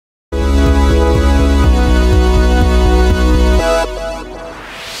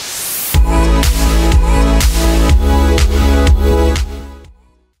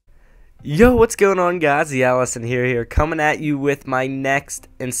Yo, what's going on, guys? The Allison here coming at you with my next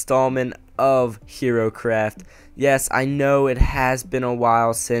installment of HeroCraft. Yes, I know it has been a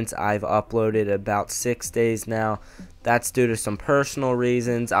while since I've uploaded, about 6 days now. That's due to some personal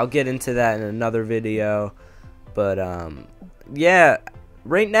reasons. I'll get into that in another video. But yeah,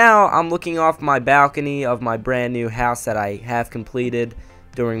 right now I'm looking off my balcony of my brand new house that I have completed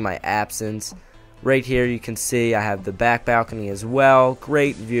during my absence. Right here you can see I have the back balcony as well.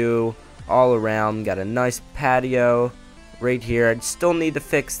 Great view all around. Got a nice patio right here. I still need to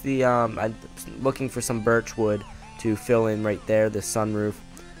fix the I'm looking for some birch wood to fill in right there, the sunroof.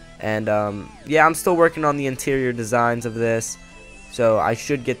 And yeah, I'm still working on the interior designs of this, so I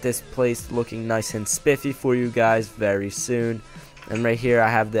should get this place looking nice and spiffy for you guys very soon. And right here I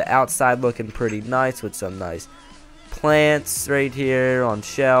have the outside looking pretty nice with some nice plants right here on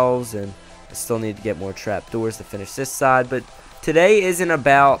shelves, and I still need to get more trapdoors to finish this side. But today isn't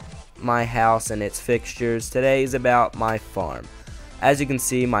about my house and its fixtures. Today is about my farm. As you can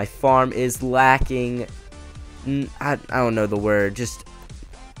see, my farm is lacking, I don't know the word, just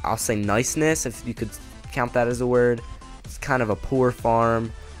I'll say niceness, if you could count that as a word. It's kind of a poor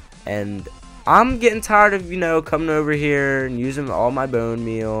farm, and I'm getting tired of, coming over here and using all my bone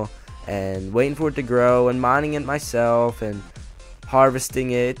meal and waiting for it to grow and mining it myself and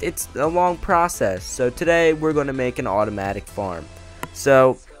harvesting it. It's a long process. So today we're going to make an automatic farm.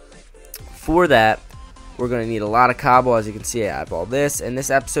 So for that, we're going to need a lot of cobble. As you can see, I have all this, and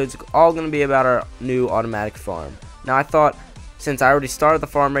this episode's all going to be about our new automatic farm. Now I thought, since I already started the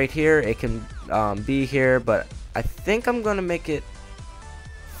farm right here, it can be here, but I think I'm going to make it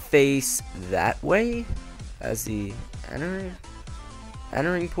face that way as the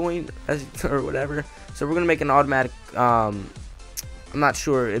entering point, or whatever. So we're going to make an automatic, I'm not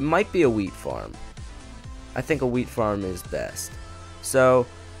sure, it might be a wheat farm. I think a wheat farm is best. So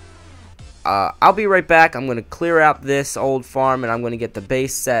I'll be right back. I'm going to clear out this old farm, and I'm going to get the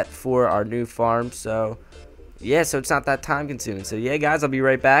base set for our new farm. So yeah, so it's not that time consuming. So yeah, guys, I'll be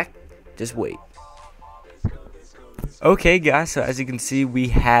right back. Just wait. Okay, guys, so as you can see, we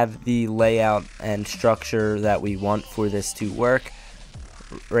have the layout and structure that we want for this to work.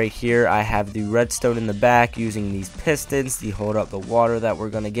 Right here, I have the redstone in the back using these pistons to hold up the water that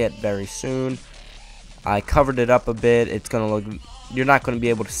we're going to get very soon. I covered it up a bit. It's going to look, you're not going to be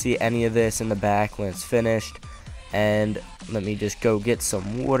able to see any of this in the back when it's finished. And let me just go get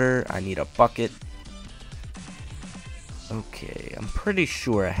some water. I need a bucket. Okay, I'm pretty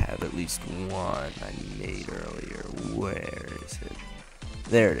sure I have at least one I made earlier. Where is it?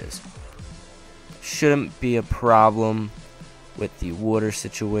 There it is. Shouldn't be a problem with the water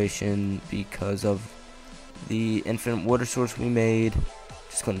situation because of the infinite water source we made.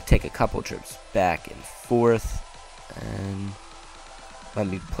 Just going to take a couple trips back and forth, and let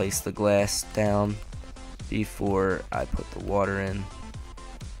me place the glass down before I put the water in.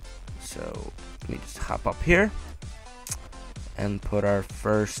 So let me just hop up here and put our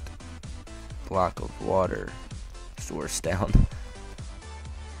first block of water source down.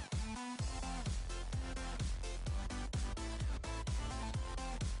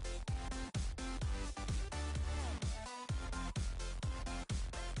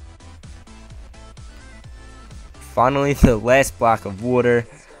 Finally, the last block of water,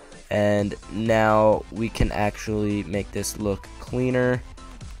 and now we can actually make this look cleaner.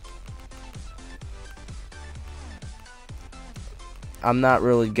 I'm not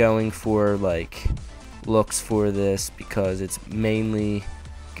really going for like looks for this because it's mainly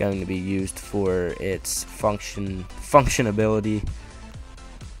going to be used for its functionability,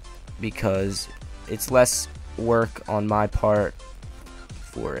 because it's less work on my part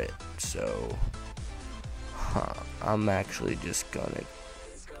for it. So I'm actually just gonna,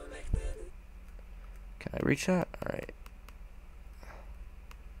 can I reach that? Alright,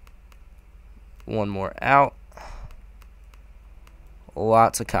 one more out.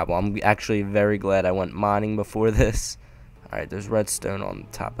 Lots of cobble. I'm actually very glad I went mining before this. Alright, there's redstone on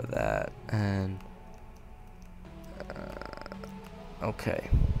top of that. And okay,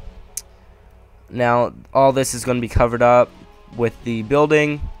 now all this is going to be covered up with the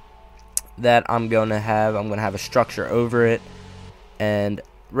building that I'm going to have. I'm going to have a structure over it, and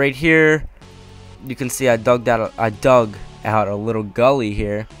right here you can see I dug out a little gully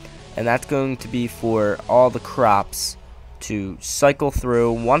here, and that's going to be for all the crops to cycle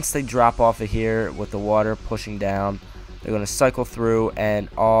through. Once they drop off of here with the water pushing down, they're going to cycle through and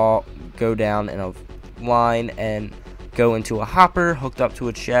all go down in a line and go into a hopper hooked up to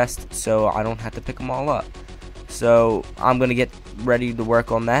a chest, so I don't have to pick them all up. So I'm going to get ready to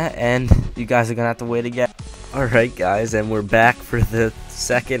work on that, and you guys are going to have to wait again. Alright guys, and we're back for the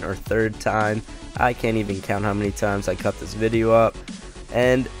second or third time. I can't even count how many times I cut this video up.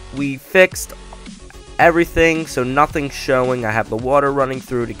 And we fixed everything, so nothing's showing. I have the water running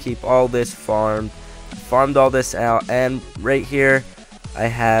through to keep all this farmed. I farmed all this out, and right here I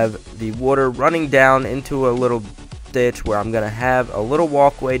have the water running down into a little ditch where I'm going to have a little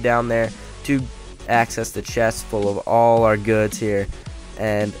walkway down there to access the chest full of all our goods here.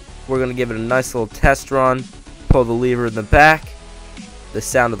 And we're going to give it a nice little test run. Pull the lever in the back, the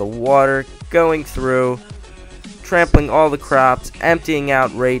sound of the water going through, trampling all the crops, emptying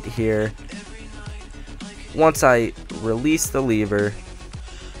out right here. Once I release the lever,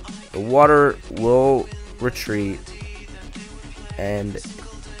 the water will retreat and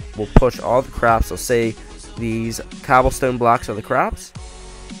will push all the crops. So say these cobblestone blocks are the crops.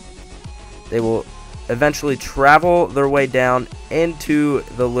 They will eventually travel their way down into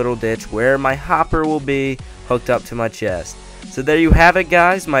the little ditch where my hopper will be hooked up to my chest. So there you have it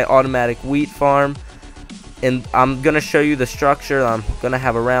guys, my automatic wheat farm. And I'm going to show you the structure I'm going to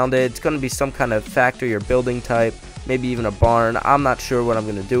have around it. It's going to be some kind of factory or building type, maybe even a barn. I'm not sure what I'm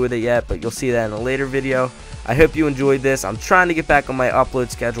going to do with it yet, but you'll see that in a later video. I hope you enjoyed this. I'm trying to get back on my upload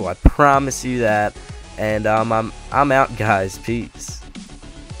schedule, I promise you that. And I'm out guys, peace.